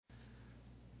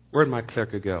Where'd my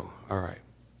clicker go? All right.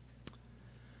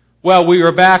 Well, we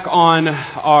are back on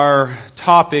our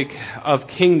topic of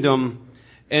kingdom,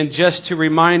 and just to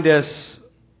remind us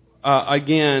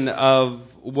again of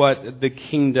what the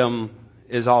kingdom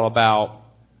is all about.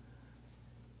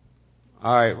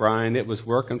 All right, Ryan, it was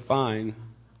working fine.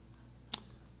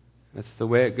 That's the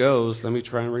way it goes. Let me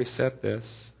try and reset this.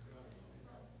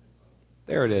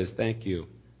 There it is. Thank you.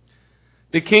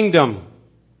 The kingdom.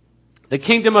 The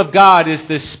kingdom of God is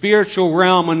the spiritual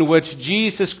realm in which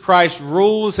Jesus Christ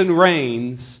rules and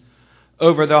reigns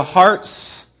over the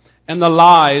hearts and the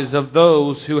lives of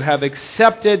those who have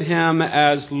accepted Him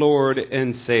as Lord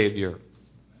and Savior.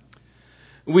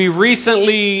 We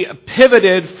recently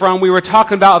pivoted from, we were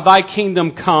talking about Thy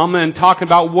kingdom come and talking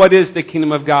about what is the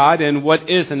kingdom of God and what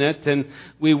isn't it. And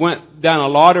we went down a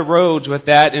lot of roads with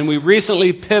that. And we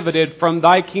recently pivoted from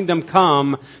Thy kingdom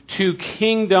come to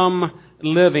kingdom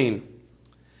living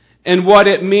and what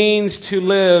it means to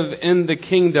live in the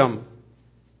kingdom.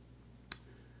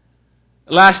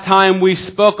 Last time we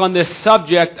spoke on this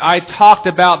subject, I talked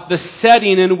about the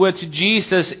setting in which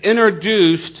Jesus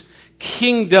introduced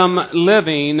kingdom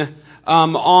living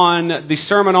on the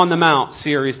Sermon on the Mount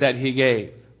series that He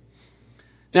gave.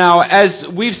 Now, as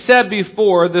we've said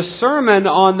before, the Sermon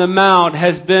on the Mount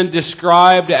has been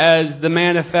described as the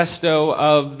manifesto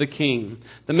of the King,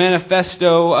 the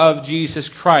manifesto of Jesus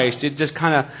Christ. It just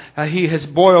He has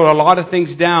boiled a lot of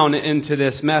things down into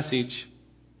this message.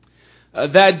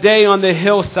 That day on the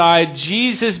hillside,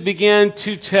 Jesus began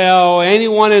to tell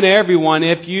anyone and everyone,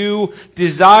 if you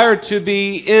desire to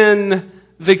be in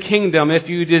the kingdom, if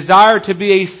you desire to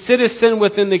be a citizen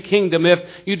within the kingdom, if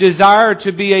you desire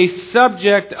to be a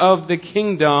subject of the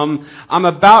kingdom, I'm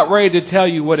about ready to tell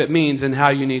you what it means and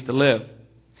how you need to live.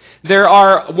 There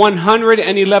are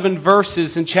 111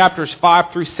 verses in chapters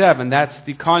 5 through 7. That's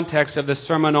the context of the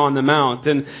Sermon on the Mount.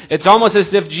 And it's almost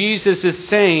as if Jesus is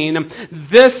saying,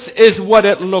 this is what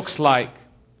it looks like.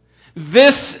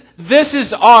 This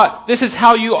is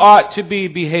how you ought to be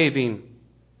behaving.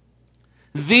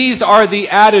 These are the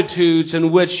attitudes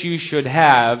in which you should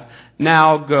have.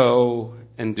 Now go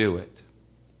and do it.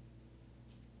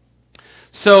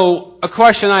 So, a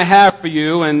question I have for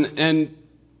you, and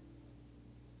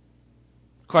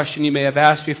question you may have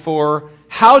asked before,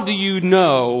 how do you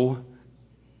know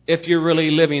if you're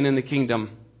really living in the kingdom?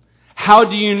 How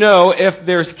do you know if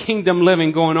there's kingdom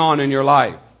living going on in your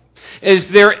life? Is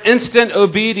there instant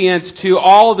obedience to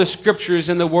all the scriptures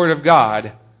in the Word of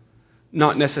God?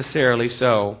 Not necessarily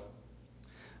so.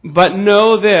 But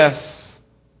know this,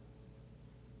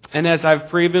 and as I've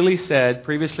previously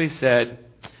said,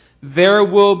 there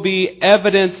will be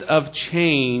evidence of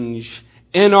change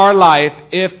in our life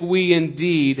if we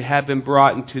indeed have been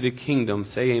brought into the kingdom.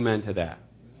 Say amen to that.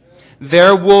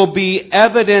 There will be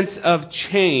evidence of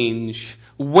change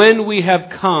when we have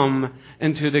come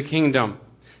into the kingdom.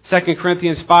 2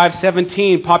 Corinthians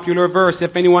 5:17, popular verse,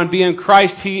 if anyone be in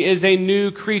Christ, he is a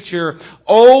new creature.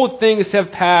 Old things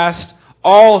have passed,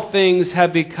 all things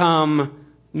have become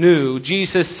new.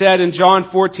 Jesus said in John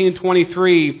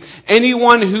 14:23,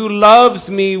 anyone who loves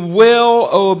me will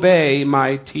obey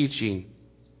my teaching.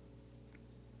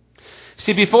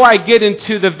 See, before I get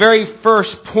into the very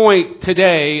first point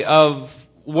today of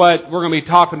what we're going to be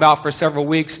talking about for several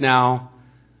weeks now,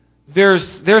 there's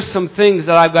some things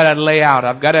that I've got to lay out.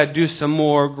 I've got to do some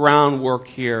more groundwork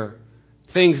here.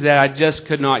 Things that I just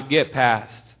could not get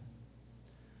past.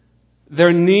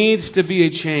 There needs to be a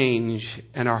change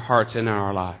in our hearts and in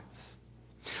our lives.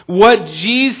 What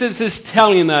Jesus is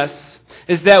telling us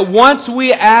is that once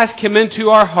we ask Him into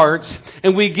our hearts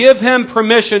and we give Him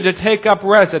permission to take up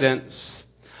residence,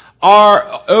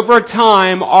 over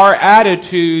time, our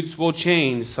attitudes will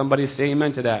change. Somebody say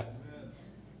amen to that.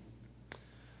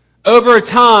 Over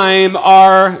time,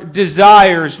 our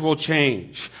desires will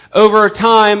change. Over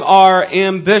time, our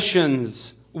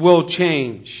ambitions will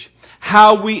change.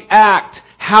 How we act,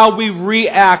 how we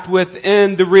react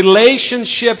within the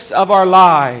relationships of our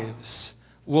lives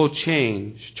will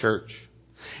change, church.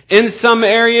 In some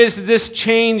areas, this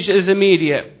change is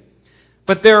immediate.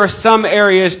 But there are some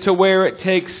areas to where it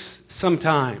takes some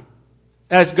time.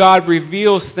 As God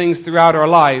reveals things throughout our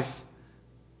life,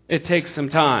 it takes some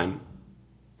time.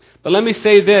 But let me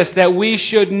say this, that we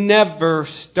should never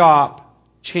stop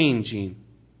changing.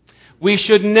 We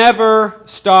should never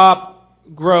stop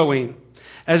growing.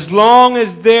 As long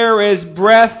as there is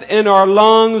breath in our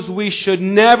lungs, we should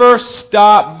never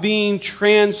stop being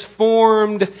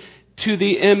transformed to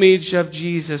the image of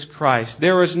Jesus Christ.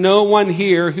 There is no one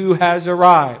here who has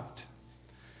arrived.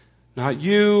 Not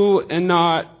you and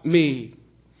not me.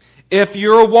 if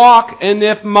your walk and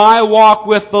if my walk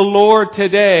with the Lord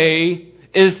today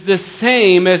is the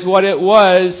same as what it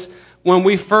was when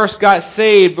we first got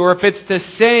saved, or if it's the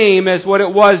same as what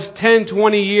it was 10,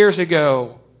 20 years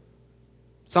ago,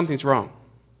 something's wrong.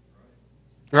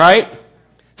 Right?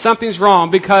 Something's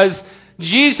wrong, because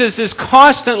Jesus is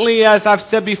constantly, as I've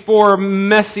said before,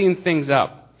 messing things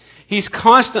up. He's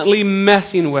constantly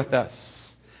messing with us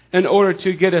in order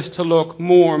to get us to look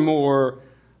more and more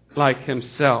like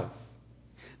Himself.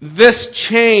 This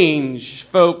change,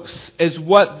 folks, is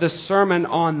what the Sermon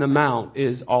on the Mount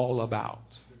is all about.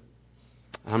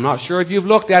 I'm not sure if you've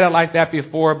looked at it like that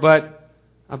before, but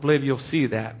I believe you'll see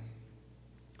that.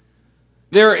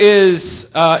 There is,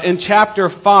 in chapter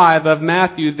 5 of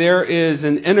Matthew, there is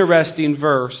an interesting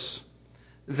verse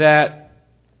that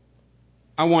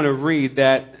I want to read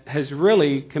that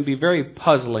can be very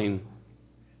puzzling.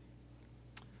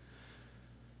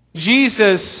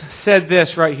 Jesus said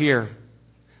this right here.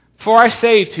 For I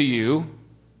say to you,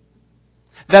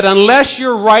 that unless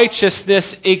your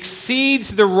righteousness exceeds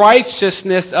the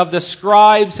righteousness of the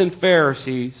scribes and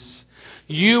Pharisees,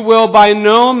 you will by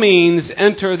no means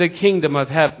enter the kingdom of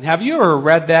heaven. Have you ever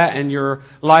read that in your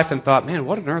life and thought, man,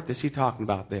 what on earth is he talking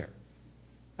about there?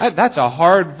 That's a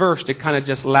hard verse to kind of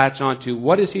just latch onto.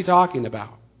 What is he talking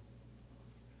about?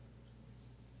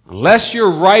 Unless your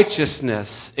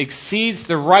righteousness exceeds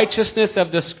the righteousness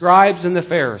of the scribes and the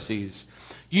Pharisees,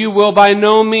 you will by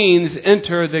no means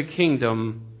enter the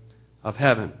kingdom of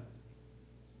heaven.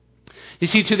 You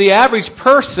see, to the average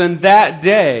person that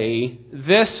day,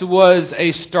 this was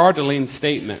a startling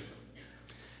statement.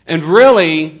 And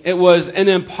really, it was an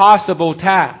impossible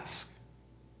task.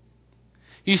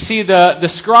 You see, the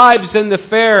scribes and the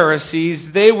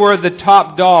Pharisees, they were the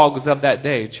top dogs of that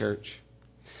day, church.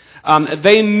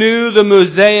 They knew the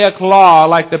Mosaic law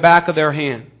like the back of their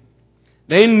hand.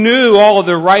 They knew all of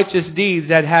the righteous deeds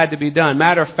that had to be done.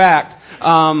 Matter of fact,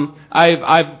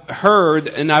 I've heard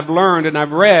and I've learned and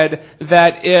I've read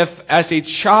that if, as a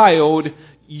child,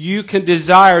 you can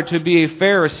desire to be a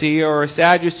Pharisee or a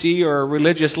Sadducee or a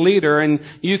religious leader, and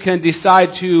you can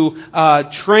decide to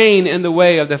train in the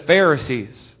way of the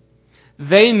Pharisees.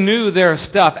 They knew their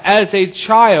stuff. As a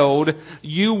child,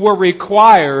 you were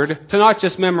required to not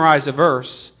just memorize a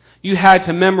verse. You had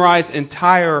to memorize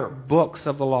entire books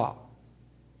of the law.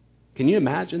 Can you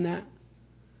imagine that?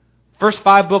 First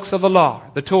 5 books of the law,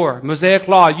 the Torah, Mosaic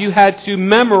law, you had to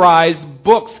memorize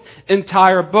books,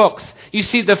 entire books. You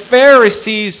see, the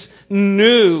Pharisees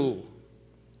knew.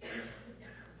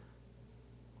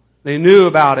 They knew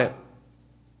about it.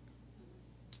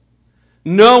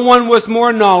 No one was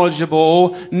more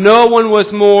knowledgeable. No one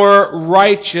was more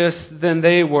righteous than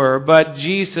they were. But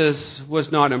Jesus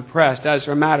was not impressed. As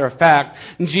a matter of fact,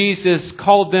 Jesus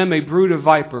called them a brood of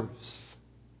vipers.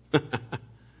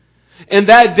 In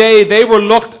that day, they were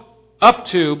looked up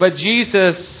to, but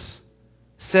Jesus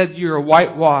said, you're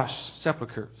whitewashed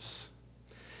sepulchres.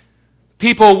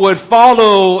 People would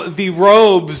follow the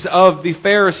robes of the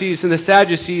Pharisees and the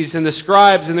Sadducees and the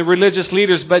scribes and the religious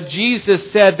leaders, but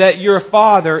Jesus said that your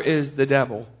father is the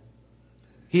devil.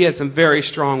 He had some very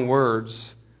strong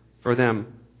words for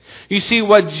them. You see,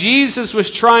 what Jesus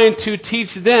was trying to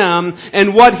teach them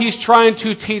and what He's trying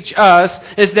to teach us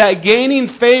is that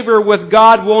gaining favor with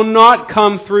God will not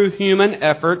come through human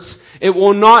efforts. It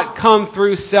will not come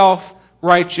through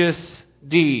self-righteous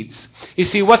deeds. You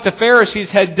see, what the Pharisees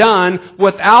had done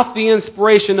without the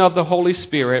inspiration of the Holy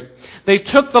Spirit, they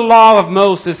took the law of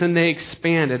Moses and they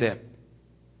expanded it.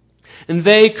 And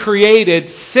they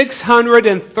created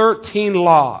 613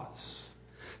 laws.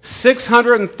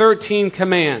 613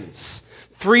 commands,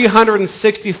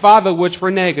 365 of which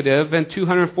were negative and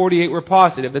 248 were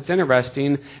positive. It's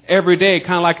interesting. Every day,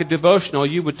 kind of like a devotional,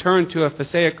 you would turn to a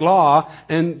Pharisaic law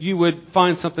and you would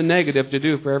find something negative to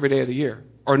do for every day of the year,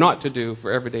 or not to do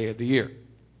for every day of the year.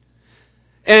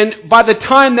 And by the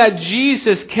time that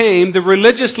Jesus came, the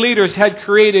religious leaders had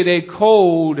created a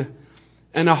cold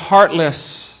and a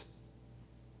heartless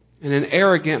and an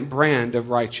arrogant brand of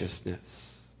righteousness.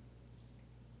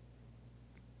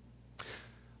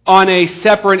 On a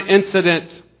separate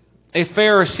incident, a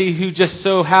Pharisee who just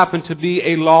so happened to be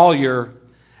a lawyer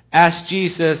asked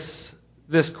Jesus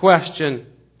this question,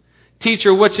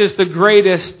 Teacher, which is the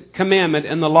greatest commandment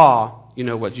in the law? You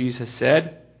know what Jesus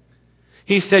said?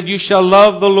 He said, you shall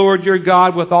love the Lord your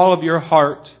God with all of your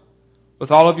heart, with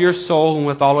all of your soul, and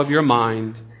with all of your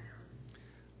mind.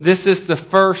 This is the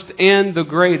first and the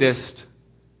greatest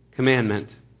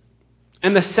commandment.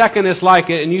 And the second is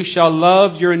like it, and you shall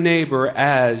love your neighbor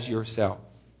as yourself.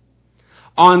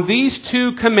 On these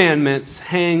 2 commandments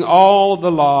hang all the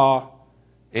law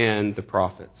and the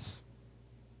prophets.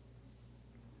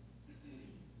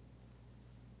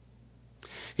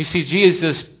 You see,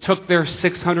 Jesus took their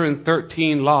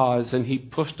 613 laws and He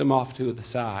pushed them off to the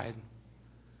side.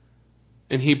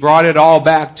 And He brought it all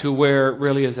back to where it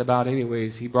really is about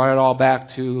anyways. He brought it all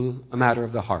back to a matter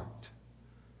of the heart.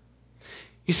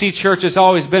 You see, church has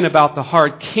always been about the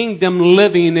heart. Kingdom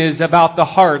living is about the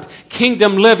heart.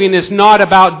 Kingdom living is not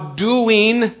about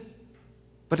doing,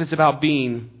 but it's about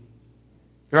being.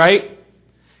 Right?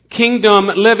 Kingdom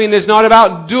living is not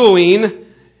about doing,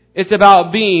 it's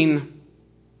about being.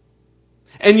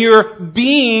 And your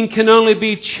being can only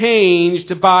be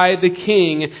changed by the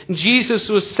King. Jesus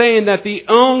was saying that the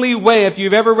only way, if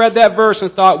you've ever read that verse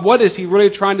and thought, what is He really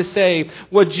trying to say?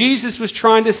 What Jesus was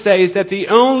trying to say is that the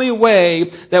only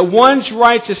way that one's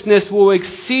righteousness will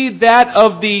exceed that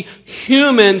of the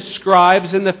human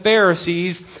scribes and the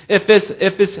Pharisees,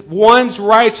 if one's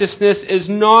righteousness is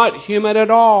not human at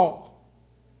all,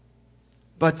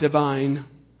 but divine.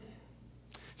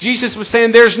 Jesus was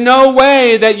saying there's no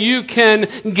way that you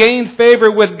can gain favor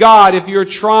with God if you're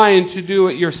trying to do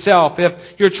it yourself, if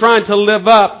you're trying to live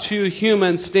up to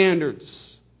human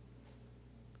standards.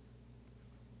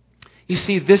 You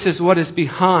see, this is what is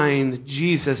behind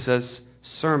Jesus'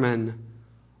 Sermon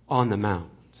on the Mount.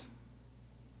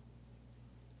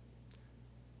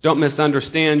 Don't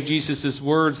misunderstand Jesus'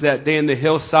 words that day in the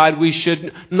hillside. We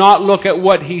should not look at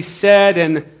what He said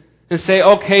and say,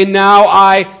 okay, now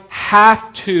I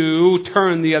have to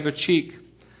turn the other cheek.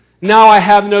 Now I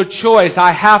have no choice.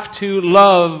 I have to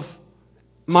love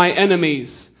my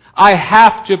enemies. I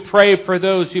have to pray for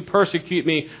those who persecute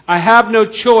me. I have no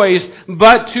choice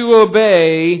but to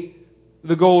obey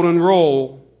the golden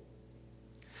rule.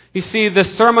 You see, the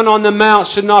Sermon on the Mount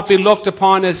should not be looked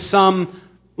upon as some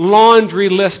laundry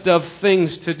list of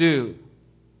things to do.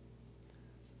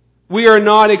 We are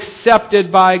not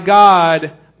accepted by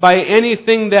God by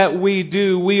anything that we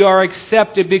do. We are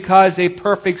accepted because a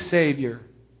perfect Savior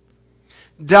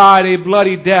died a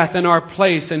bloody death in our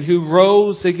place and who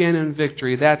rose again in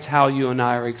victory. That's how you and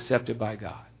I are accepted by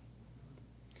God.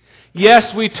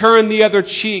 Yes, we turn the other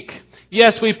cheek.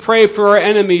 Yes, we pray for our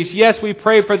enemies. Yes, we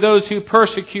pray for those who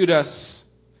persecute us.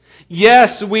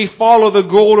 Yes, we follow the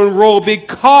golden rule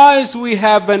because we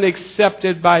have been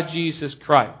accepted by Jesus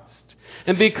Christ.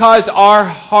 And because our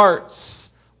hearts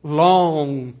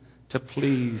long to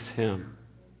please Him.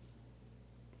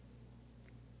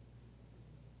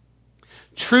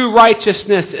 True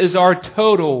righteousness is our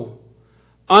total,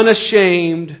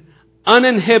 unashamed,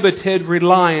 uninhibited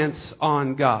reliance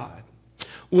on God.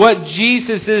 What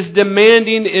Jesus is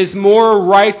demanding is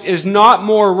not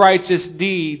more righteous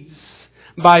deeds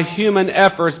by human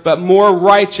efforts, but more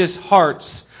righteous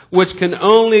hearts, which can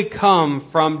only come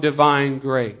from divine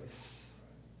grace.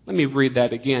 Let me read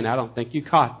that again. I don't think you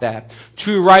caught that.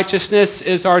 True righteousness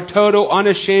is our total,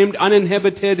 unashamed,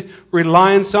 uninhibited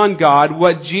reliance on God.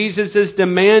 What Jesus is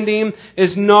demanding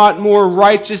is not more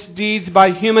righteous deeds by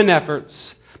human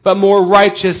efforts, but more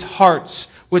righteous hearts,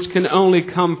 which can only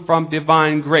come from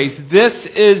divine grace. This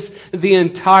is the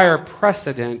entire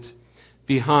precedent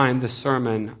behind the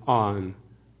Sermon on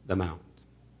the Mount.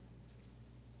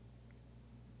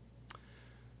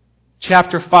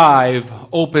 Chapter 5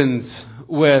 opens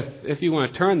with, if you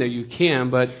want to turn there, you can,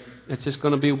 but it's just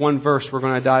going to be one verse we're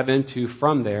going to dive into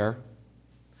from there.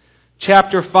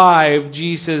 Chapter 5,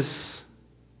 Jesus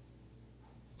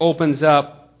opens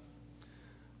up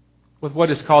with what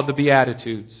is called the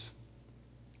Beatitudes.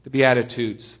 The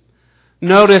Beatitudes.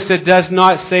 Notice it does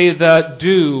not say the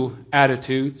do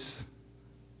attitudes,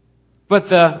 but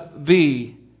the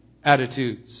be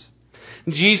attitudes.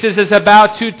 Jesus is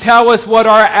about to tell us what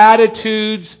our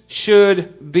attitudes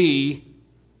should be.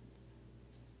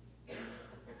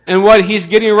 And what He's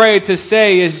getting ready to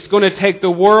say is going to take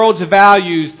the world's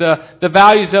values, the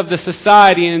values of the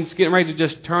society, and it's getting ready to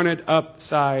just turn it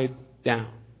upside down.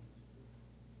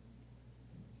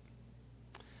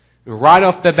 Right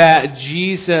off the bat,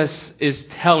 Jesus is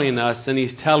telling us, and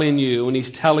He's telling you, and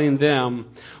He's telling them,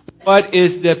 what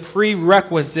is the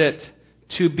prerequisite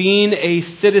to being a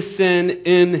citizen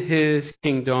in His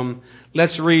kingdom.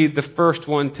 Let's read the first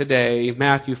one today,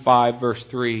 Matthew 5, verse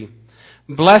 3.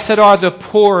 Blessed are the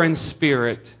poor in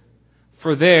spirit,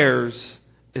 for theirs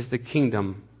is the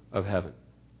kingdom of heaven.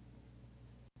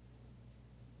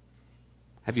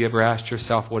 Have you ever asked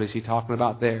yourself, what is He talking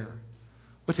about there?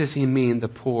 What does He mean, the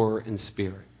poor in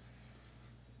spirit?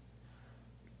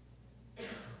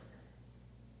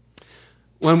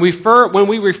 When we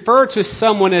refer to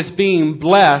someone as being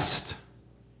blessed,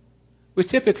 we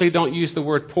typically don't use the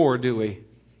word poor, do we?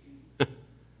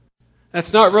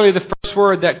 That's not really the first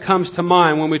word that comes to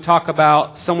mind when we talk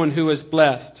about someone who is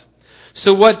blessed.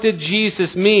 So what did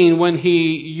Jesus mean when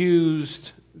He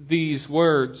used these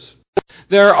words.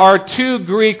 There are two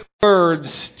Greek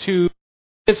words to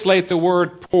translate the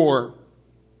word poor.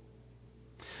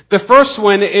 The first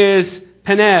one is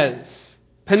penez.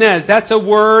 Penez, that's a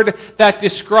word that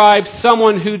describes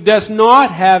someone who does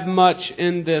not have much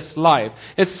in this life.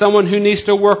 It's someone who needs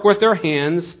to work with their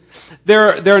hands.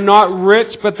 They're not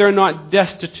rich, but they're not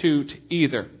destitute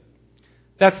either.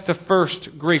 That's the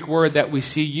first Greek word that we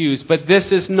see used. But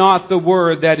this is not the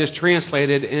word that is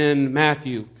translated in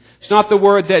Matthew. It's not the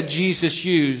word that Jesus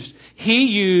used. He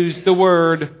used the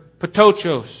word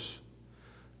ptochos.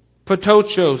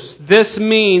 Ptochos.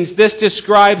 This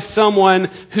describes someone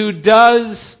who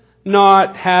does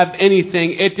not have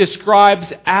anything. It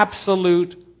describes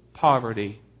absolute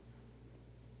poverty.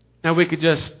 Now we could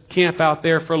just camp out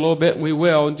there for a little bit, and we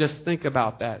will, and just think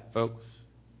about that, folks.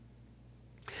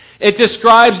 It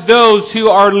describes those who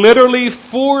are literally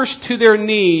forced to their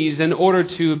knees in order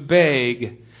to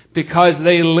beg because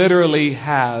they literally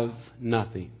have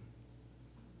nothing.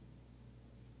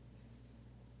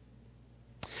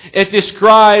 It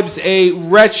describes a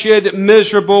wretched,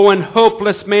 miserable, and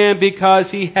hopeless man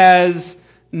because he has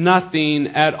nothing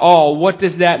at all. What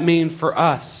does that mean for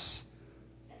us?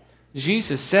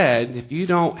 Jesus said, if you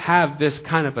don't have this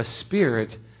kind of a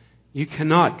spirit, you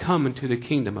cannot come into the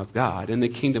kingdom of God, and the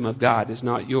kingdom of God is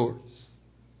not yours.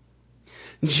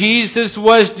 Jesus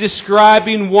was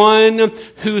describing one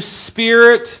whose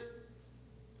spirit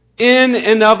in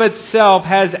and of itself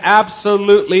has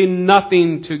absolutely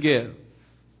nothing to give.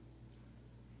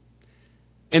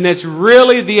 And it's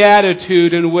really the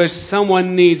attitude in which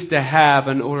someone needs to have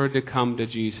in order to come to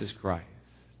Jesus Christ.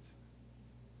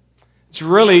 It's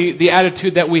really the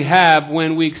attitude that we have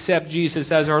when we accept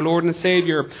Jesus as our Lord and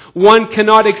Savior. One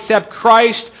cannot accept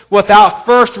Christ without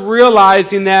first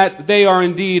realizing that they are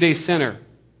indeed a sinner.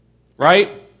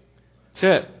 Right? That's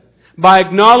it. By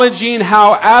acknowledging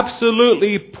how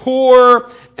absolutely poor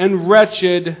and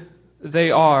wretched they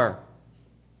are.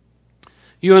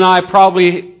 You and I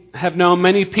probably have known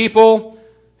many people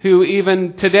who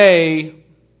even today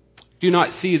do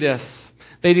not see this.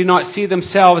 They do not see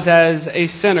themselves as a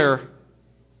sinner.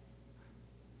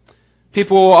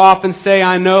 People will often say,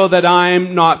 I know that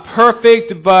I'm not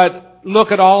perfect, but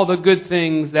look at all the good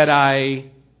things that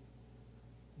I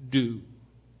do.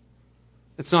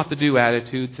 It's not the do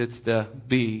attitudes, it's the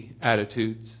be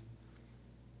attitudes.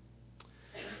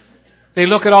 They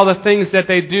look at all the things that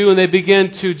they do and they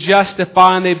begin to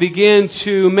justify and they begin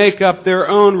to make up their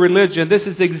own religion. This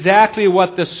is exactly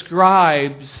what the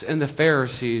scribes and the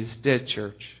Pharisees did,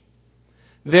 church.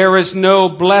 There is no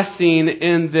blessing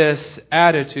in this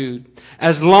attitude.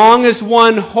 As long as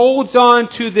one holds on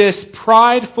to this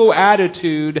prideful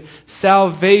attitude,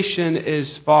 salvation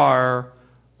is far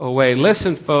away.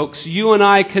 Listen, folks, you and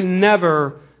I can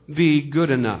never be good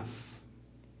enough.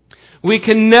 We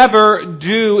can never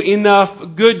do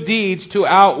enough good deeds to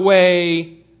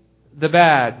outweigh the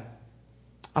bad.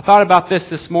 I thought about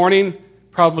this morning.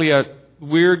 Probably a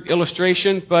weird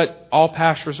illustration, but all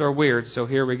pastors are weird, so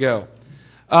here we go.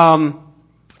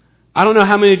 I don't know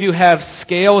how many of you have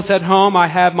scales at home. I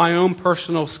have my own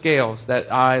personal scales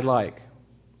that I like.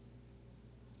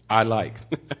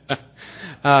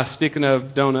 Speaking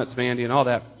of donuts, Mandy, and all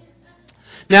that.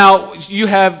 Now, you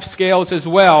have scales as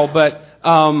well, but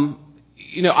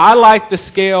I like the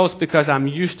scales because I'm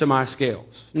used to my scales.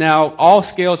 Now, all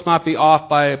scales might be off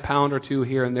by a pound or two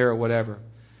here and there or whatever.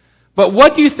 But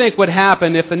what do you think would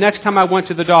happen if the next time I went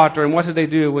to the doctor, and what do they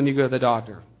do when you go to the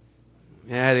doctor?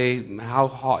 Yeah,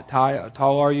 how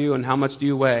tall are you and how much do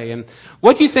you weigh? And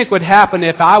what do you think would happen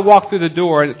if I walked through the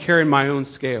door and carried my own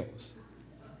scales?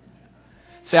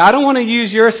 Say, I don't want to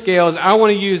use your scales, I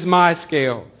want to use my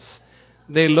scales.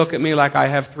 They look at me like I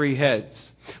have 3 heads.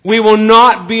 We will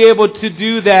not be able to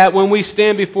do that when we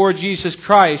stand before Jesus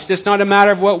Christ. It's not a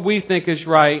matter of what we think is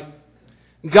right.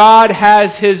 God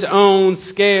has His own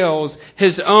scales,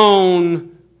 His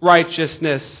own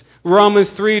righteousness. Romans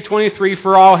 3:23,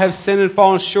 for all have sinned and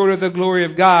fallen short of the glory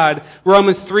of God.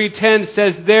 Romans 3:10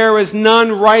 says, there is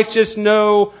none righteous,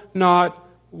 no, not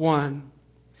one.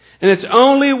 And it's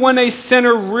only when a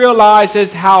sinner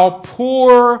realizes how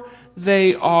poor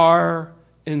they are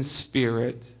in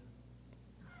spirit,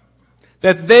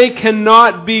 that they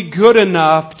cannot be good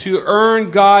enough to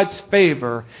earn God's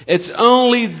favor. It's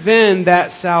only then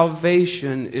that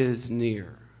salvation is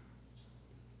near.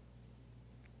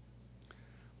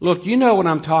 Look, you know what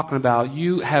I'm talking about.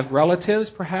 You have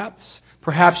relatives, perhaps.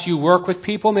 Perhaps you work with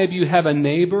people. Maybe you have a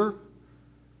neighbor.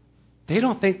 They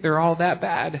don't think they're all that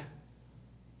bad.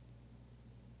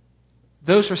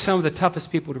 Those are some of the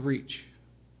toughest people to reach.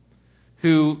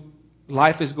 Who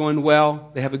life is going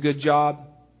well. They have a good job.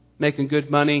 making good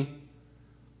money,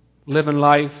 living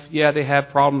life. Yeah, they have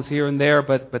problems here and there,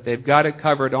 but they've got it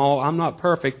covered. I'm not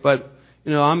perfect, but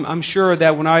I'm sure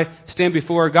that when I stand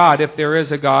before God, if there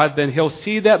is a God, then He'll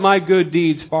see that my good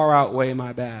deeds far outweigh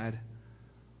my bad.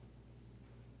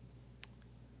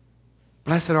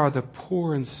 Blessed are the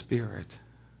poor in spirit,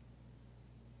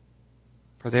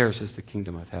 for theirs is the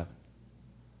kingdom of heaven.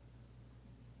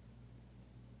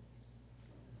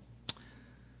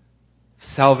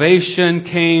 Salvation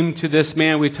came to this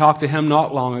man. We talked to him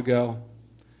not long ago,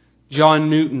 John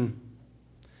Newton.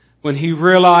 When he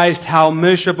realized how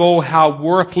miserable, how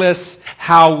worthless,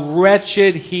 how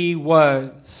wretched he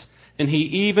was. And he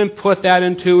even put that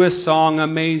into his song,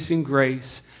 Amazing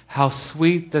Grace. How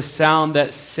sweet the sound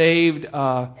that saved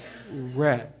a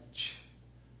wretch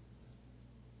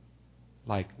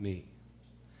like me.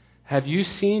 Have you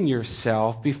seen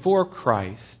yourself before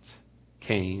Christ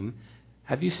came?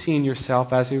 Have you seen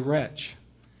yourself as a wretch?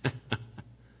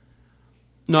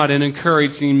 Not an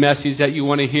encouraging message that you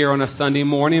want to hear on a Sunday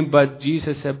morning, but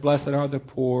Jesus said, blessed are the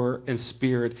poor in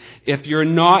spirit. If you're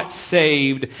not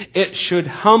saved, it should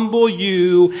humble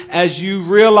you as you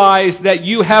realize that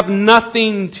you have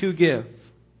nothing to give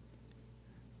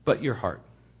but your heart.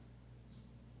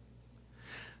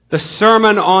 The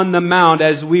Sermon on the Mount,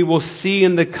 as we will see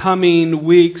in the coming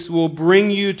weeks, will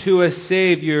bring you to a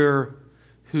Savior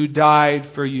who died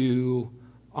for you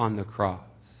on the cross.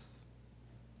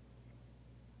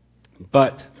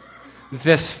 But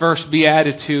this first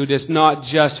beatitude is not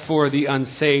just for the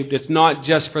unsaved. It's not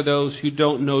just for those who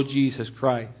don't know Jesus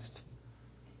Christ.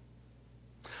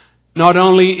 Not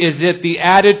only is it the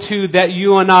attitude that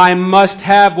you and I must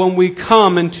have when we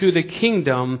come into the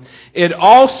kingdom, it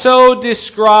also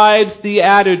describes the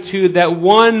attitude that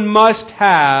one must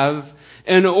have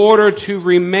in order to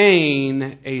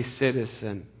remain a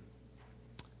citizen.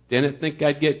 Didn't think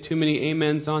I'd get too many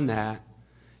amens on that.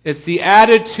 It's the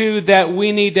attitude that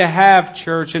we need to have,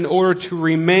 church, in order to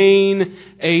remain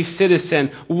a citizen.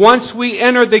 Once we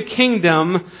enter the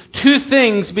kingdom, two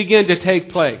things begin to take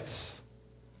place.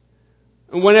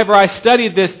 Whenever I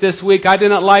studied this week, I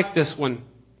didn't like this one.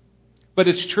 But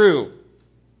it's true.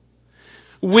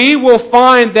 We will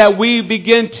find that we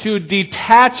begin to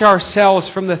detach ourselves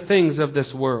from the things of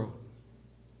this world.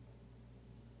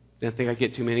 Didn't think I'd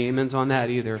get too many amens on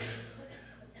that either.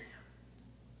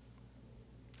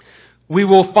 We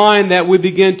will find that we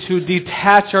begin to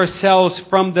detach ourselves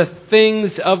from the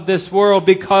things of this world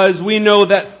because we know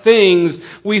that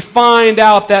we find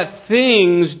out that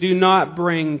things do not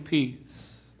bring peace.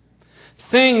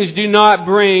 Things do not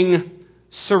bring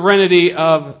serenity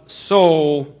of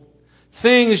soul.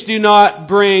 Things do not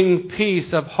bring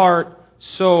peace of heart,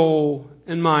 soul,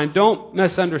 and mind. Don't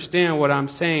misunderstand what I'm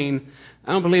saying.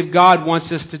 I don't believe God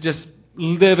wants us to just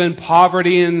live in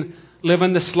poverty and live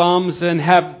in the slums and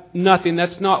have nothing.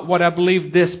 That's not what I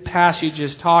believe this passage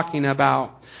is talking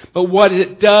about. But what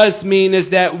it does mean is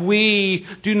that we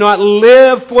do not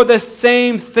live for the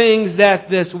same things that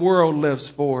this world lives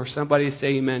for. Somebody say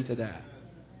amen to that.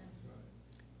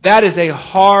 That is a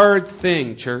hard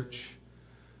thing, church,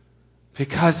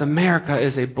 because America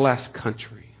is a blessed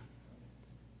country.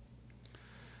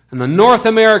 And the North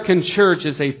American church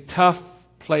is a tough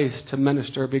place to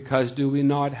minister because do we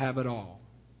not have it all?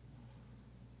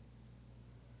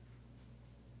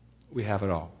 We have it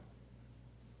all.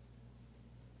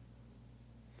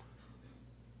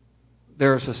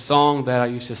 There's a song that I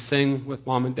used to sing with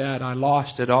Mom and Dad. I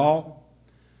lost it all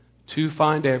to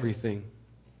find everything.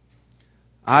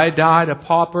 I died a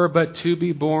pauper, but to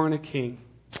be born a king.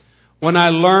 When I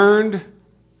learned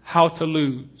how to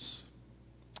lose,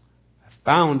 I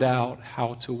found out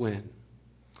how to win.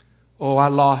 Oh, I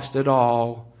lost it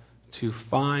all to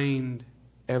find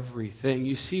everything.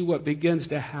 You see what begins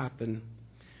to happen.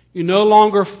 You no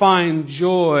longer find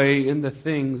joy in the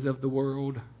things of the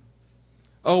world.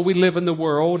 Oh, we live in the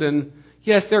world, and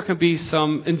yes, there can be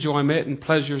some enjoyment and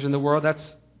pleasures in the world.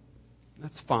 That's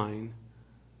fine.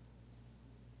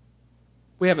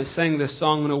 We haven't sang this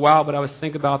song in a while, but I was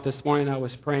thinking about this morning. I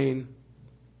was praying.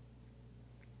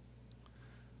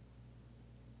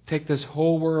 Take this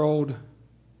whole world.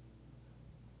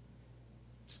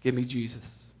 Just give me Jesus.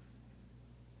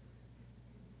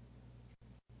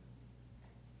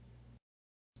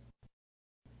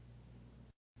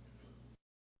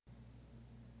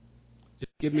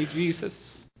 Just give me Jesus.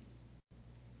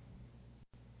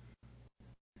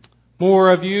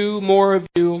 More of you.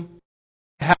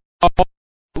 Have all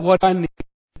what I need,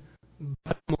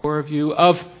 but more of you.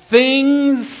 Of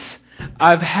things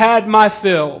I've had my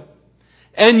fill,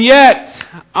 and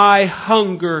yet I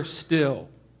hunger still.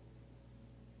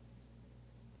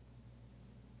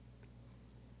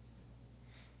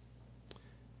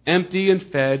 empty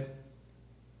and fed.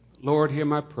 Lord, hear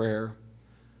my prayer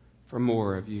for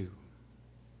more of you.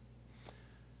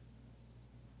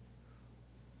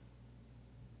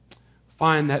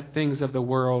 Find that things of the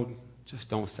world just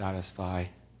don't satisfy.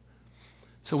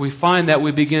 So we find that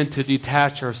we begin to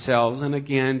detach ourselves. And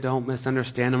again, don't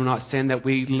misunderstand. I'm not saying that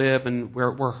we live and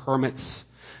we're hermits.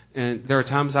 And there are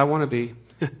times I want to be.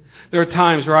 There are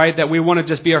times, right, that we want to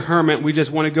just be a hermit. We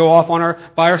just want to go off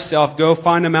by ourselves, go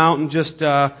find a mountain, just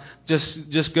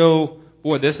go.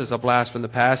 Boy, this is a blast from the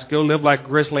past. Go live like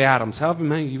Grizzly Adams. How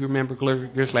many of you remember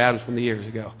Grizzly Adams from the years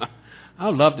ago?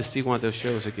 I'd love to see one of those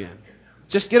shows again.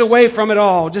 Just get away from it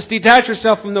all. Just detach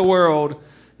yourself from the world.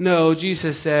 No,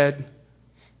 Jesus said,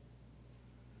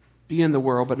 be in the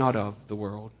world, but not of the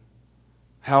world.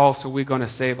 How else are we going to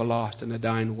save a lost and a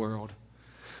dying world?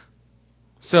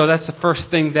 So that's the first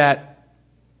thing, that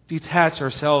detach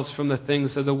ourselves from the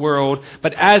things of the world.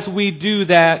 But as we do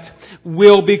that,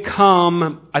 we'll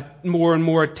become more and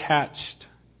more attached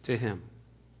to Him.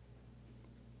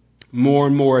 More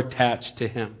and more attached to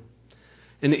Him.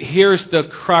 And here's the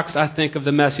crux, I think, of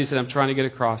the message that I'm trying to get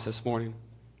across this morning.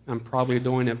 I'm probably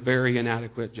doing a very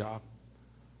inadequate job.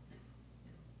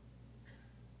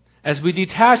 As we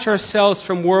detach ourselves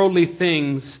from worldly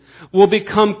things, we'll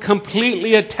become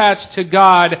completely attached to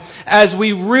God as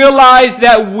we realize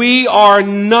that we are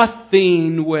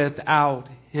nothing without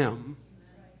Him.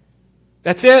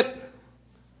 That's it.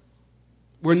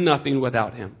 We're nothing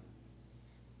without Him.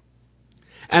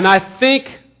 And I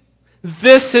think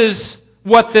this is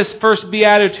what this first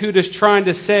beatitude is trying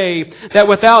to say, that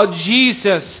without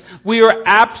Jesus, we are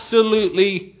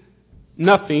absolutely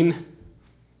nothing.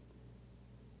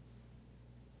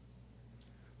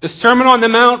 The Sermon on the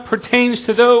Mount pertains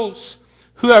to those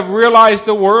who have realized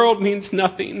the world means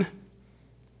nothing,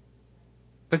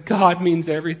 but God means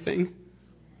everything.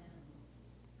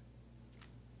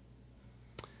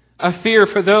 I fear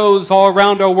for those all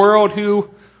around our world who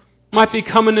might be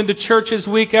coming into churches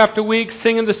week after week,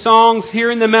 singing the songs,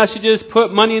 hearing the messages,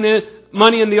 put money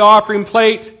in the offering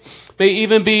plate. They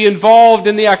even be involved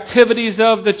in the activities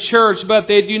of the church, but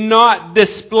they do not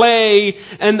display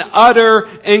an utter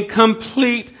and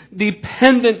complete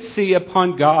dependency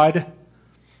upon God.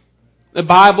 The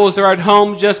Bibles are at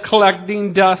home just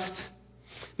collecting dust.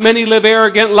 Many live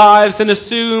arrogant lives and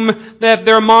assume that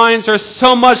their minds are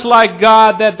so much like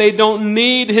God that they don't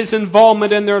need His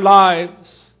involvement in their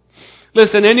lives.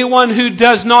 Listen, anyone who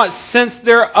does not sense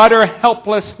their utter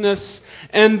helplessness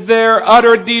and their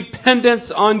utter dependence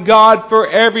on God for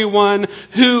everything,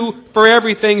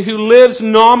 who lives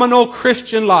nominal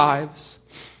Christian lives,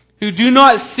 who do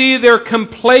not see their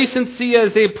complacency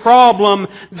as a problem,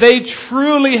 they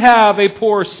truly have a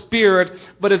poor spirit,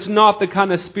 but it's not the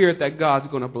kind of spirit that God's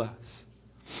going to bless.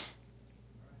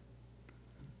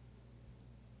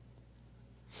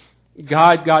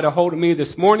 God got a hold of me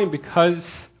this morning because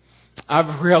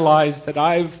I've realized that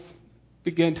I've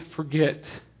begun to forget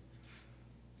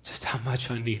just how much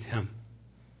I need Him.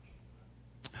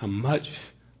 How much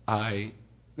I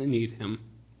need Him.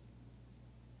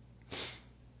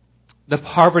 The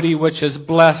poverty which is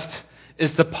blessed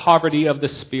is the poverty of the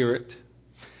Spirit.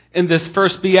 In this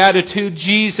first beatitude,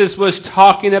 Jesus was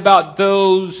talking about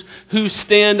those who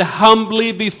stand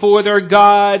humbly before their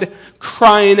God,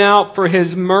 crying out for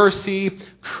His mercy,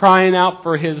 crying out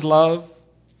for His love.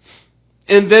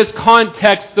 In this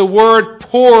context, the word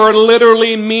poor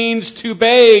literally means to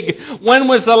beg. When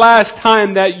was the last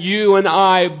time that you and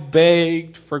I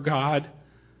begged for God?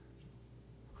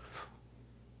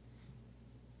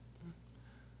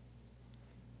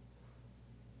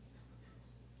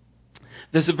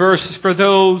 This verse is for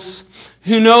those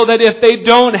who know that if they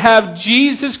don't have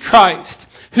Jesus Christ,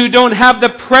 who don't have the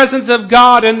presence of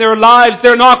God in their lives,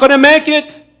 they're not going to make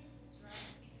it.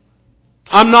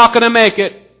 I'm not going to make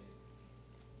it.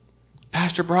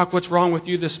 Pastor Brock, what's wrong with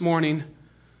you this morning?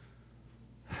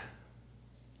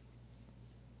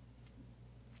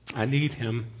 I need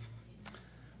Him.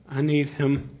 I need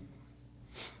Him.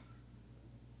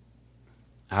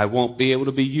 I won't be able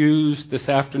to be used this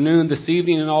afternoon, this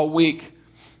evening, and all week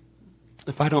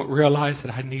if I don't realize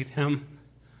that I need Him.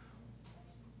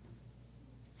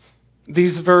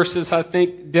 These verses, I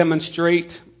think,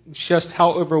 demonstrate just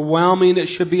how overwhelming it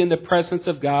should be in the presence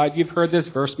of God. You've heard this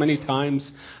verse many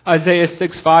times. Isaiah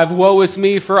 6:5, woe is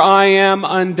me, for I am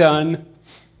undone,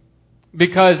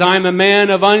 because I am a man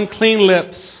of unclean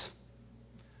lips,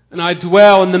 and I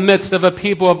dwell in the midst of a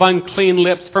people of unclean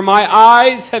lips. For my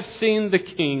eyes have seen the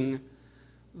King,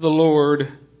 the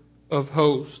Lord of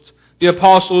hosts. The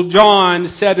Apostle John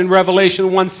said in Revelation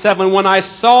 1:7, when I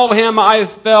saw Him, I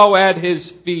fell at His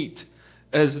feet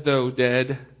as though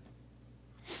dead.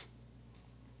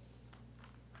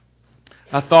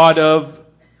 I thought of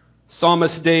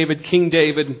Psalmist David, King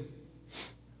David.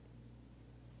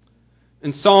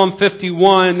 In Psalm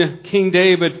 51, King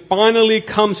David finally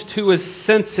comes to his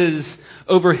senses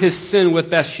over his sin with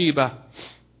Bathsheba.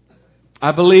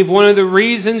 I believe one of the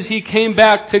reasons he came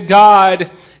back to God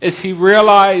is he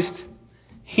realized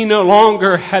he no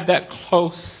longer had that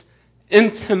close,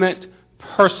 intimate,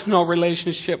 personal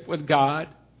relationship with God,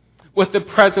 with the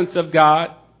presence of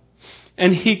God,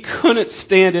 and he couldn't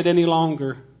stand it any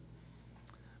longer.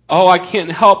 Oh, I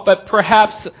can't help but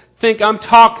perhaps think I'm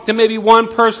talking to maybe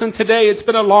one person today. It's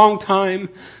been a long time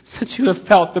since you have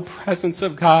felt the presence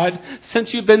of God,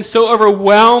 since you've been so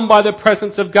overwhelmed by the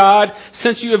presence of God,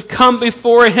 since you have come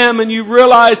before Him and you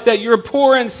realize that you're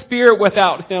poor in spirit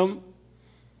without Him.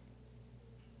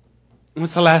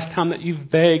 When's the last time that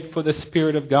you've begged for the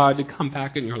Spirit of God to come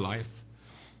back in your life?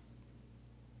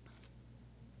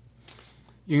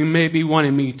 You may be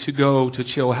wanting me to go to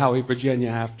Chilhowie, Virginia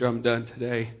after I'm done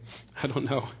today. I don't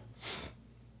know.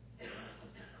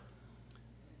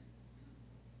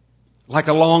 Like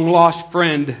a long-lost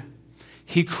friend,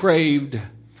 he craved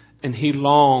and he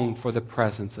longed for the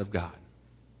presence of God.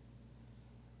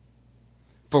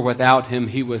 For without Him,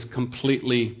 he was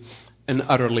completely and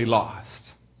utterly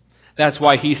lost. That's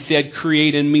why he said,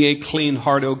 "Create in me a clean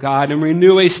heart, O God, and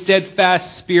renew a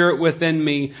steadfast spirit within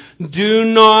me. Do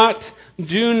not.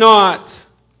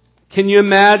 Can you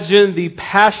imagine the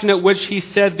passion at which he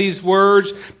said these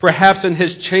words, perhaps in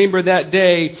his chamber that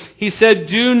day? He said,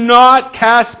 "Do not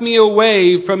cast me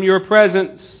away from your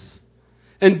presence,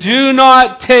 and do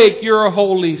not take your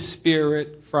Holy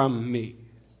Spirit from me."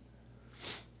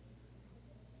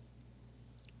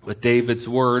 With David's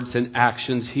words and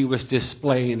actions, he was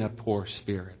displaying a poor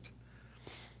spirit,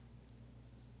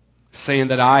 saying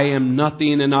that I am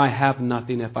nothing and I have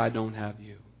nothing if I don't have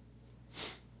you.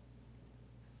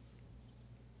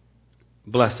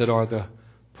 Blessed are the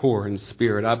poor in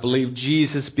spirit. I believe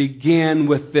Jesus began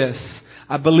with this.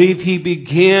 I believe He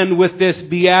began with this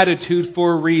beatitude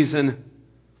for a reason.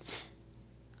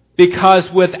 Because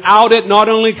without it, not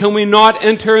only can we not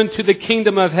enter into the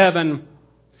kingdom of heaven,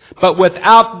 but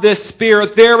without this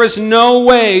Spirit, there is no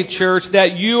way, church,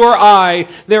 that you or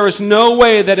there is no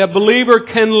way that a believer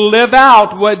can live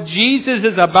out what Jesus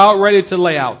is about ready to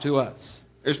lay out to us.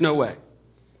 There's no way.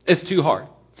 It's too hard.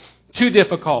 Too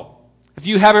difficult. If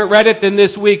you haven't read it, then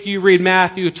this week you read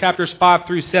Matthew chapters 5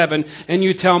 through 7, and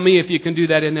you tell me if you can do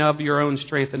that in of your own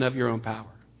strength and of your own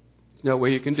power. There's no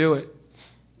way you can do it.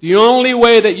 The only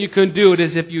way that you can do it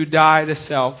is if you die to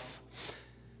self.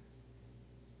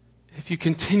 If you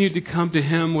continue to come to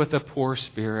Him with a poor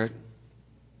spirit.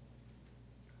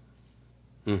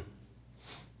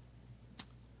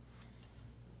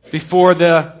 Before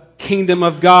the kingdom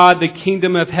of God, the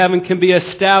kingdom of heaven can be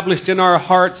established in our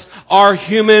hearts, our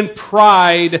human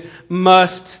pride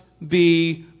must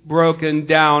be broken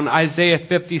down. Isaiah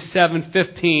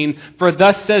 57:15. For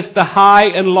thus says the high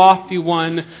and lofty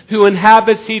one who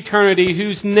inhabits eternity,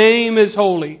 whose name is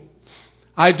holy.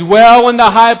 I dwell in the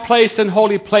high place and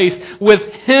holy place. With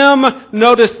Him,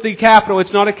 notice the capital.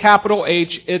 It's not a capital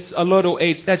H, it's a little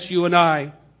h. That's you and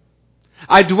I.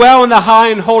 I dwell in the high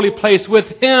and holy place with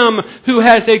Him who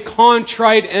has a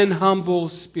contrite and humble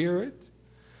spirit,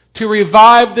 to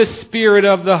revive the spirit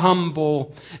of the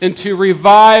humble and to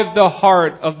revive the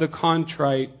heart of the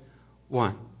contrite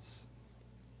ones.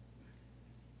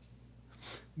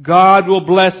 God will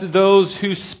bless those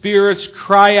whose spirits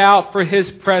cry out for His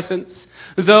presence,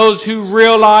 those who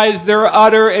realize their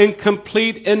utter and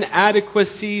complete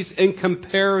inadequacies in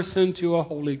comparison to a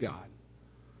holy God.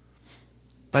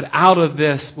 But out of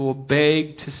this we'll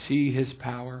beg to see His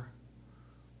power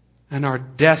and are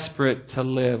desperate to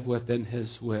live within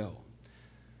His will.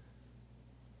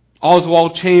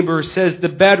 Oswald Chambers says the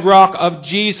bedrock of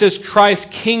Jesus Christ's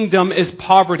kingdom is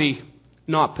poverty,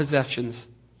 not possessions.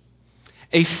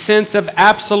 A sense of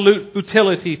absolute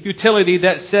futility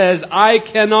that says, I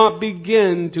cannot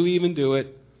begin to even do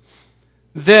it.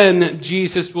 Then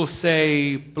Jesus will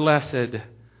say, "Blessed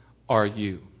are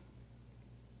you."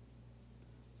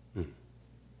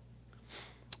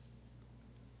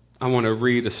 I want to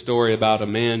read a story about a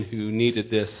man who needed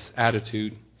this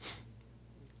attitude.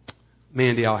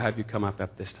 Mandy, I'll have you come up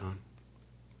at this time,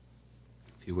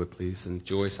 if you would please. And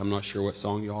Joyce, I'm not sure what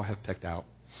song you all have picked out.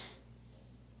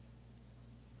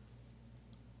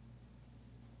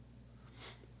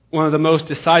 One of the most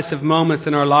decisive moments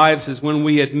in our lives is when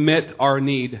we admit our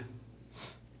need.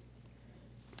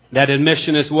 That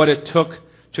admission is what it took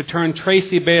to turn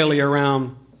Tracy Bailey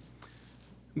around.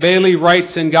 Bailey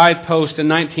writes in Guidepost in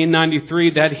 1993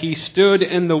 that he stood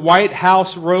in the White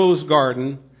House rose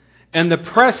garden and the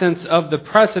presence of the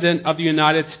President of the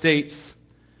United States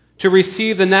to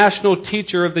receive the National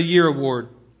Teacher of the Year award.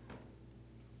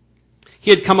 He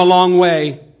had come a long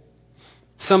way.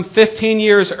 Some 15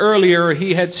 years earlier,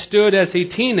 he had stood as a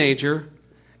teenager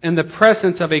in the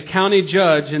presence of a county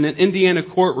judge in an Indiana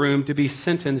courtroom to be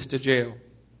sentenced to jail.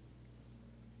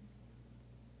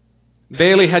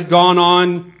 Bailey had gone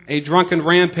on a drunken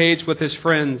rampage with his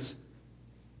friends,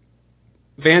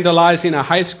 vandalizing a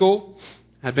high school,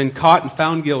 had been caught and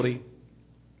found guilty.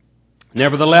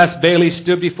 Nevertheless, Bailey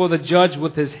stood before the judge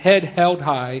with his head held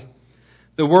high,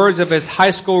 the words of his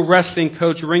high school wrestling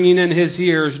coach ringing in his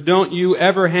ears, "Don't you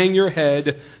ever hang your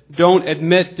head. Don't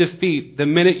admit defeat. The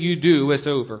minute you do, it's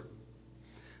over."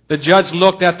 The judge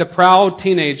looked at the proud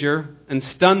teenager and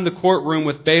stunned the courtroom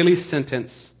with Bailey's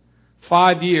sentence: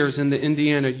 5 years in the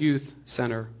Indiana Youth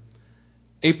Center,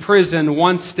 a prison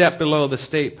one step below the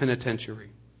state penitentiary.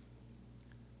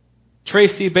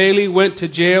 Tracy Bailey went to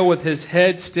jail with his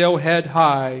head still held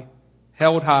high,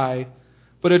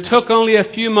 but it took only a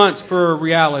few months for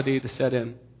reality to set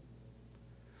in.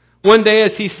 One day,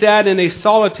 as he sat in a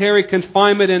solitary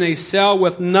confinement in a cell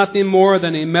with nothing more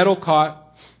than a metal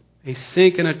cot, a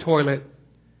sink, and a toilet,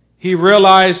 he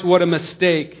realized what a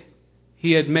mistake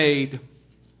he had made.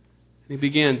 He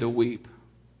began to weep.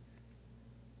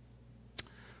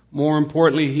 More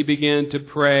importantly, he began to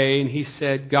pray, and he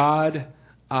said, "God,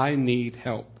 I need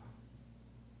help."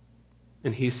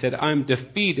 And he said, "I'm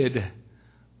defeated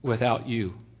without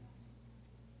you."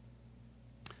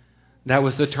 That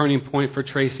was the turning point for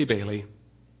Tracy Bailey.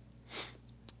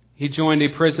 He joined a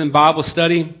prison Bible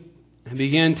study and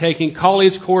began taking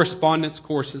college correspondence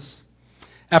courses.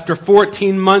 After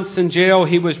 14 months in jail,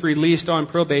 he was released on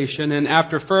probation, and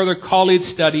after further college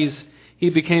studies, he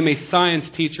became a science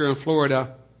teacher in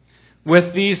Florida.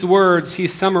 With these words, he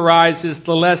summarizes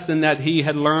the lesson that he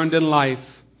had learned in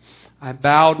life: "I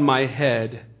bowed my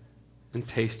head and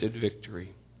tasted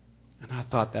victory." And I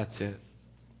thought, that's it.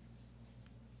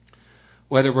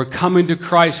 Whether we're coming to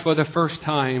Christ for the first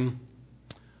time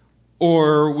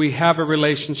or we have a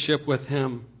relationship with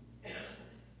Him,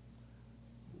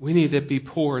 we need to be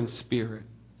poor in spirit,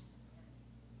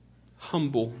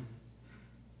 humble.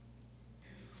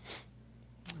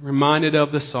 Reminded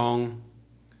of the song,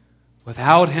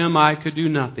 "Without Him I could do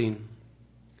nothing.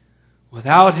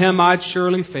 Without Him I'd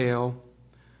surely fail.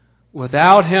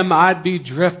 Without Him I'd be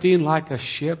drifting like a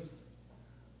ship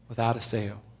without a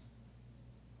sail.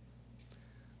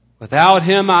 Without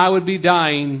Him I would be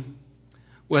dying.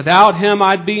 Without Him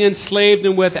I'd be enslaved,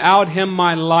 and without Him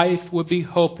my life would be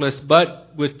hopeless.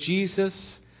 But with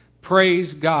Jesus,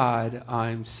 praise God,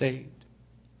 I'm saved."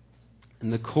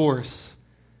 And the chorus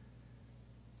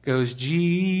goes,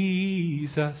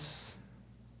 "Jesus,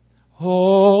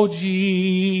 oh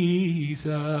Jesus,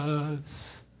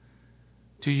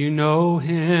 do you know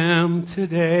Him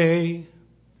today?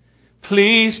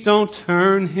 Please don't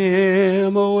turn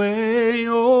Him away.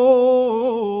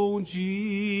 Oh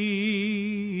Jesus,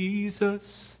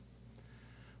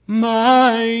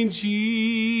 my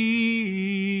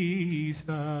Jesus,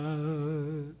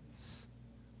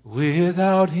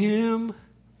 without Him,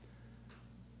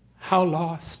 how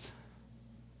lost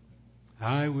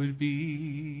I would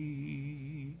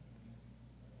be."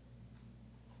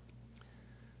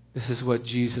 This is what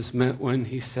Jesus meant when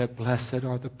He said, "Blessed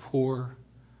are the poor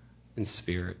in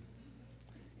spirit."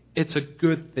 It's a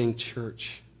good thing,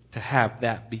 church, to have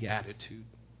that beatitude.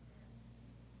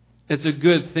 It's a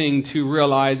good thing to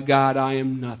realize, God, I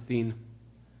am nothing,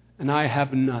 and I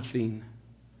have nothing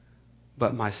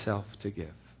but myself to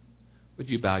give. Would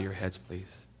you bow your heads, please?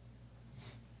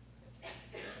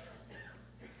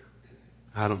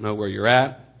 I don't know where you're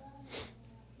at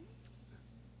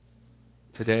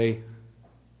today.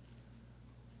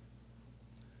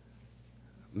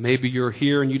 Maybe you're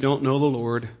here and you don't know the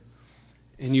Lord,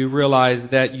 and you realize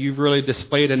that you've really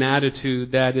displayed an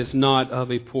attitude that is not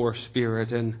of a poor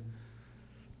spirit, and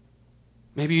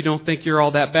maybe you don't think you're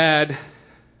all that bad.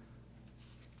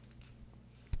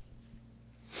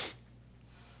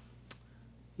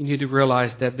 You need to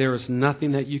realize that there is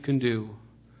nothing that you can do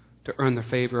to earn the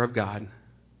favor of God.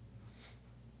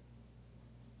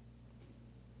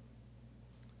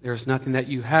 There's nothing that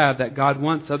you have that God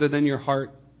wants other than your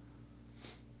heart.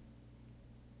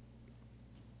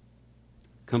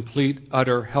 Complete,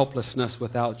 utter helplessness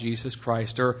without Jesus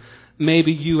Christ. Or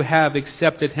maybe you have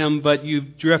accepted Him, but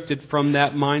you've drifted from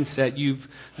that mindset. You've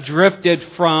drifted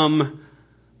from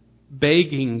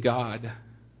begging God.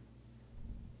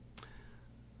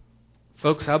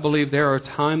 Folks, I believe there are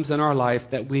times in our life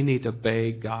that we need to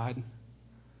beg God.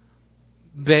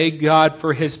 Beg God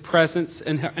for His presence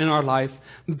in our life.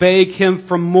 Beg Him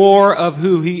for more of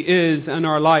who He is in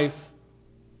our life.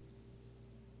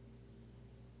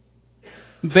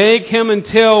 Beg Him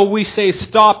until we say,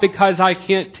 stop, because I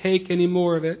can't take any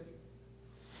more of it.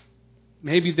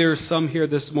 Maybe there's some here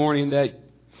this morning that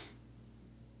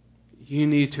you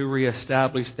need to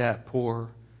reestablish that poor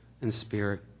in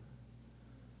spirit.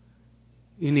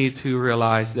 You need to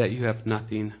realize that you have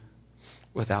nothing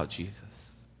without Jesus.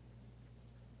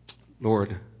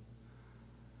 Lord,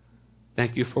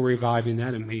 thank you for reviving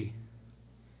that in me.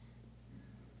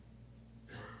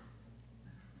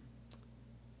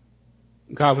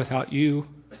 God, without you,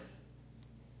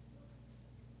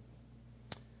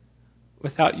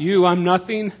 I'm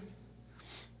nothing.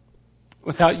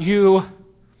 Without you,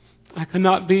 I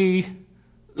cannot be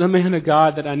the man of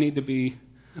God that I need to be.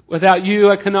 Without you,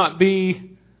 I cannot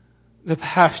be the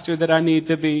pastor that I need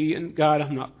to be. And God,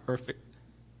 I'm not perfect.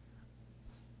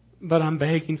 But I'm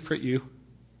begging for you.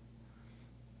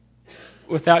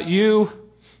 Without you,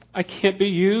 I can't be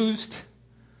used.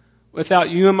 Without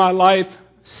you in my life,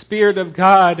 Spirit of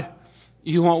God,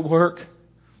 you won't work.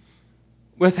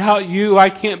 Without you, I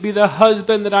can't be the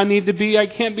husband that I need to be. I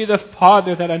can't be the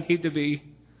father that I need to be.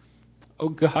 Oh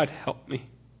God, help me.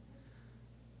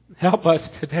 Help us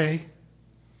today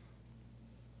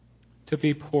to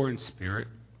be poor in spirit.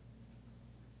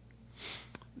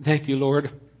 Thank you,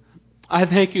 Lord. I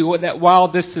thank you that while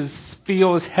this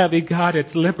feels heavy, God,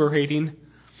 it's liberating.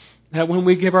 That when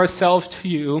we give ourselves to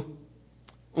you,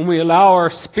 when we allow our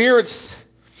spirits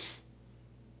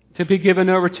to be given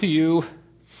over to you,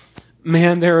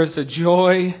 man, there is a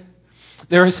joy,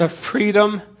 there is a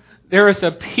freedom, there is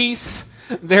a peace,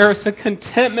 there is a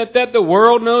contentment that the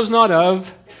world knows not of.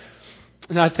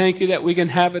 And I thank you that we can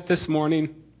have it this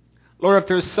morning. Lord, if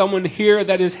there's someone here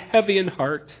that is heavy in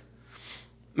heart,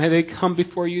 may they come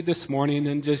before you this morning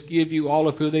and just give you all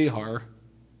of who they are.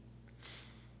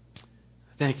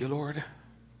 Thank you, Lord.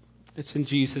 It's in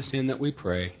Jesus' name that we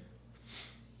pray.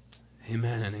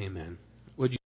 Amen and amen. Would you